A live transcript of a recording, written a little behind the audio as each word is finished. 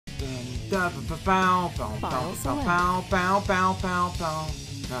No,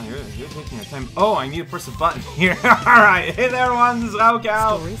 you're taking your time. Oh, I need to press a button here. Alright, hey there, everyone's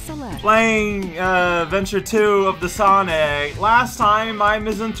Raocow. Playing Venture 2 of the Sonic. Last time I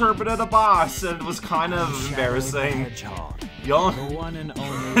misinterpreted a boss and it was kind of embarrassing.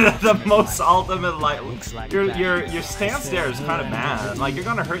 The most ultimate like your stance there is kind of bad. Like you're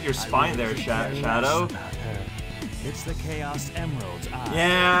gonna hurt your spine there, Shadow. It's the Chaos Emerald's eye.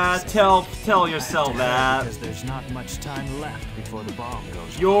 Yeah, tell yourself that. Because there's not much time left before the bomb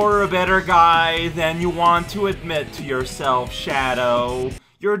goes. You're a better guy than you want to admit to yourself, Shadow.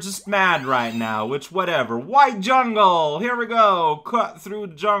 You're just mad right now, which whatever. White jungle! Here we go! Cut through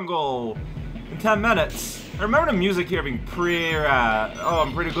the jungle in 10 minutes. I remember the music here being pretty rad. Oh,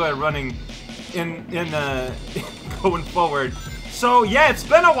 I'm pretty good at running in going forward. So yeah, it's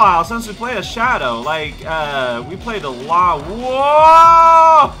been a while since we played a Shadow. Like, we played a lot.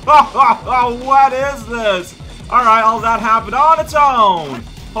 Whoa! What is this? Alright, all that happened on its own.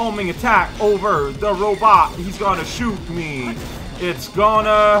 Homing attack over the robot. He's gonna shoot me. It's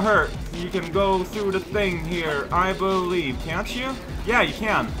gonna hurt. You can go through the thing here, I believe. Can't you? Yeah, you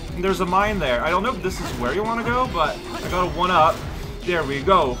can. And there's a mine there. I don't know if this is where you want to go, but I got a 1-up. There we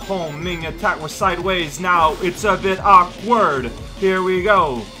go. Homing attack. We're sideways now. It's a bit awkward. Here we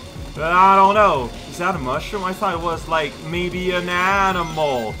go. I don't know. Is that a mushroom? I thought it was like maybe an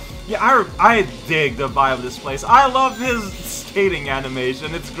animal. Yeah, I dig the vibe of this place. I love his skating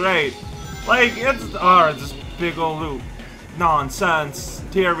animation. It's great. Like, it's this big old loop. Nonsense.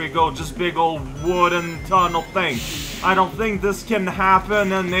 Here we go. Just big old wooden tunnel thing. I don't think this can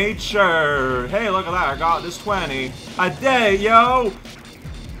happen in nature. Hey, look at that. I got this 20. A day, yo!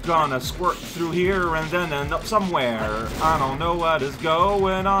 Gonna squirt through here and then end up somewhere. I don't know what is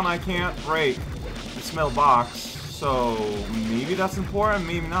going on. I can't break the smell box. So maybe that's important,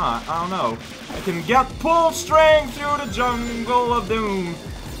 maybe not. I don't know. I can get pull string through the jungle of doom.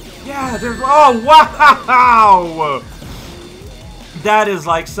 Yeah, there's. Oh, wow! That is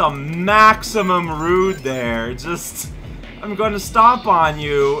like some maximum rude there. Just, I'm going to stomp on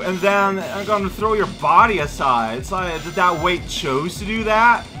you, and then I'm going to throw your body aside. It's like, did that weight chose to do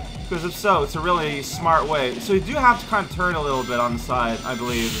that? Because if so, it's a really smart way. So you do have to kind of turn a little bit on the side, I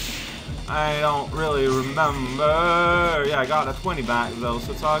believe. I don't really remember. Yeah, I got a 20 back though,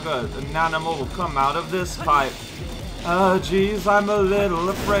 so it's all good. An animal will come out of this pipe. Geez, I'm a little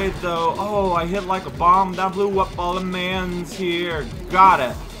afraid though. Oh, I hit like a bomb that blew up all the mans here. Got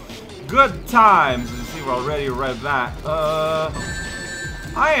it. Good times. You see, we're already right back.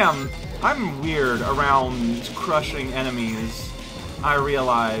 I'm weird around crushing enemies. I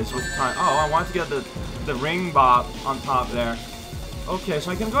realize with time. Oh, I want to get the ring bop on top there. Okay, so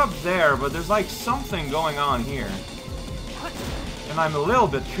I can go up there, but there's like something going on here. And I'm a little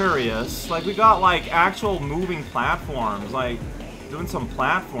bit curious. Like, we got like actual moving platforms, like doing some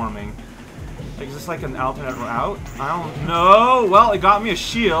platforming. Like, is this like an alternate route? I don't know. Well, it got me a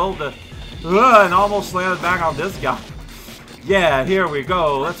shield. And almost landed back on this guy. Yeah, here we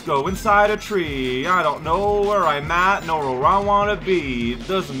go. Let's go inside a tree. I don't know where I'm at, nor where I want to be. It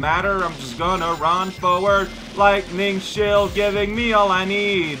doesn't matter. I'm just gonna run forward. Lightning shield giving me all I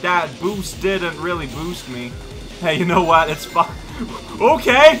need. That boost didn't really boost me. Hey, you know what? It's fine.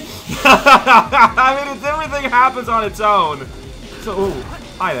 Okay. I mean, everything happens on its own. So, ooh,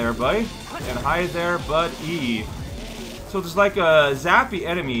 hi there, buddy. And hi there, buddy. So there's like a zappy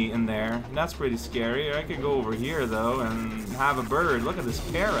enemy in there, and that's pretty scary. I could go over here though and have a bird. Look at this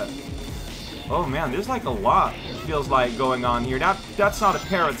parrot. Oh man, there's like a lot, it feels like, going on here. That's not a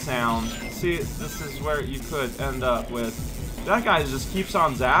parrot sound. See, this is where you could end up with. That guy just keeps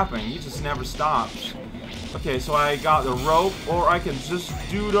on zapping. He just never stops. Okay, so I got the rope, or I can just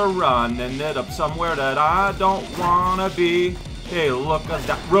do the run and end up somewhere that I don't wanna be. Hey, look at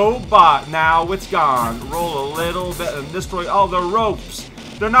that robot. Now it's gone. Roll a little bit and destroy all the ropes.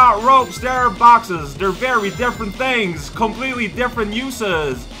 They're not ropes, they're boxes. They're very different things. Completely different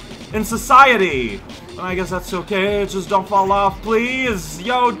uses in society. I guess that's okay. Just don't fall off, please.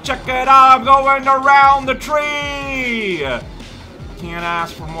 Yo, check it out. I'm going around the tree. Can't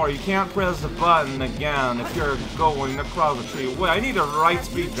ask for more. You can't press the button again if you're going across the tree. Wait, I need a right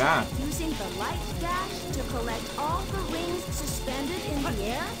speed back. Using the light dash to collect all the rings suspended in the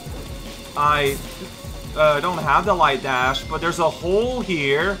air? I don't have the light dash, but there's a hole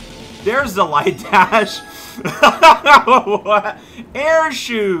here. There's the light dash. What? Air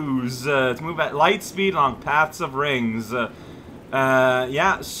shoes to move at light speed along paths of rings.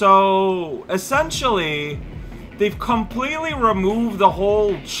 Yeah, so essentially they've completely removed the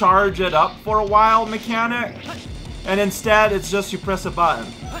whole charge it up for a while mechanic, and instead it's just you press a button.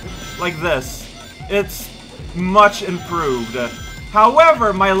 like this. It's much improved.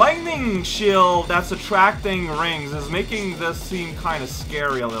 However, my lightning shield that's attracting rings is making this seem kind of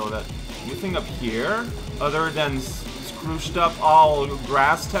scary a little bit. Anything up here other than scrooched up all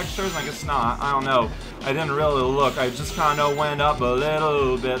grass textures? I guess not. I don't know. I didn't really look. I just kind of went up a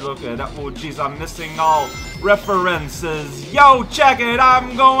little bit. Look at that. Oh, jeez, I'm missing all references. Yo, check it.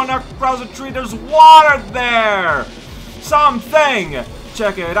 I'm going across the tree. There's water there. Something.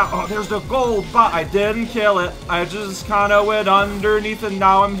 Check it out. Oh, there's the gold bot. I didn't kill it. I just kind of went underneath and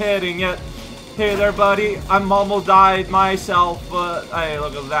now I'm hitting it. Hey there, buddy. I'm almost died myself, but hey,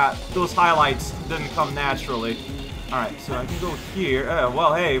 look at that. Those highlights didn't come naturally. Alright, so I can go here.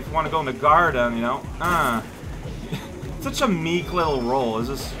 Well, hey, if you want to go in the garden, you know. Such a meek little roll. Is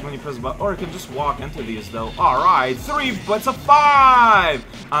this when you press the button? Or you can just walk into these, though. Alright, 3, but it's a 5!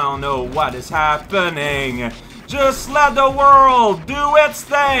 I don't know what is happening. Just let the world do its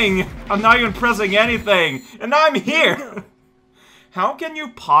thing! I'm not even pressing anything, and I'm here! How can you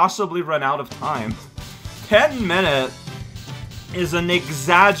possibly run out of time? 10 minutes is an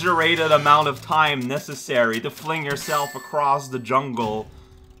exaggerated amount of time necessary to fling yourself across the jungle.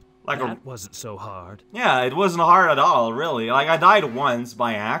 Like that wasn't so hard. Yeah, it wasn't hard at all, really. Like, I died once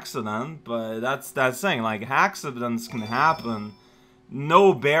by accident, but that's the thing. Like, accidents can happen.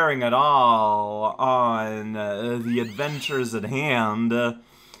 No bearing at all on the adventures at hand.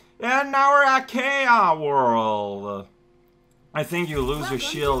 And now we're at Chaos World. I think you lose your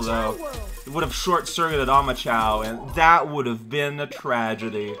shield, though. It would have short-circuited Amachow, and that would have been a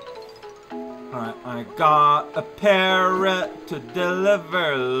tragedy. Alright, I got a parrot to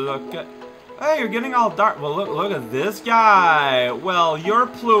deliver. Look at... Hey, you're getting all dark. Well, look at this guy. Well, your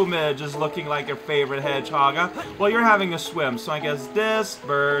plumage is looking like your favorite hedgehog. Huh? Well, you're having a swim, so I guess this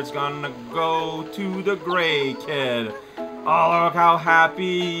bird's gonna go to the gray kid. Oh, look how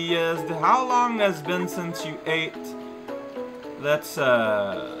happy he is. How long has it been since you ate? Let's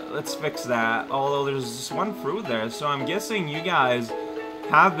fix that. Although there's just one fruit there, so I'm guessing you guys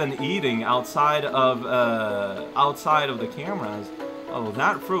have been eating outside of the cameras. Oh,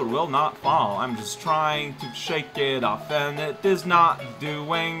 that fruit will not fall. I'm just trying to shake it off, and it is not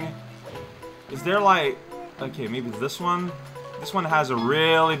doing. Is there like... Okay, maybe this one? This one has a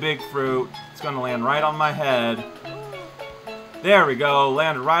really big fruit. It's gonna land right on my head. There we go.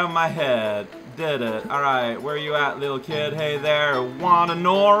 Landed right on my head. Did it. Alright, where you at, little kid? Hey there. Want an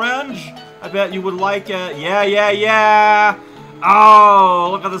orange? I bet you would like it. Yeah, yeah, yeah! Oh,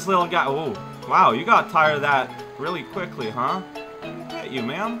 look at this little guy. Oh, wow, you got tired of that really quickly, huh? At you,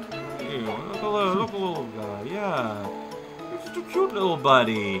 man. Hey, look a little guy. Yeah. You're just a cute little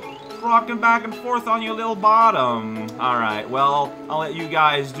buddy. Rocking back and forth on your little bottom. Alright, well, I'll let you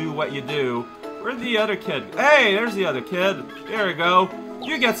guys do what you do. Where's the other kid? Hey, there's the other kid. There we go.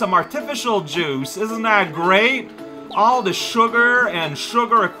 You get some artificial juice. Isn't that great? All the sugar and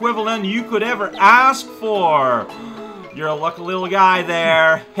sugar equivalent you could ever ask for. You're a lucky little guy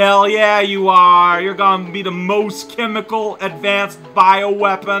there. Hell yeah, you are. You're gonna be the most chemical advanced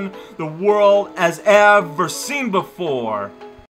bioweapon the world has ever seen before.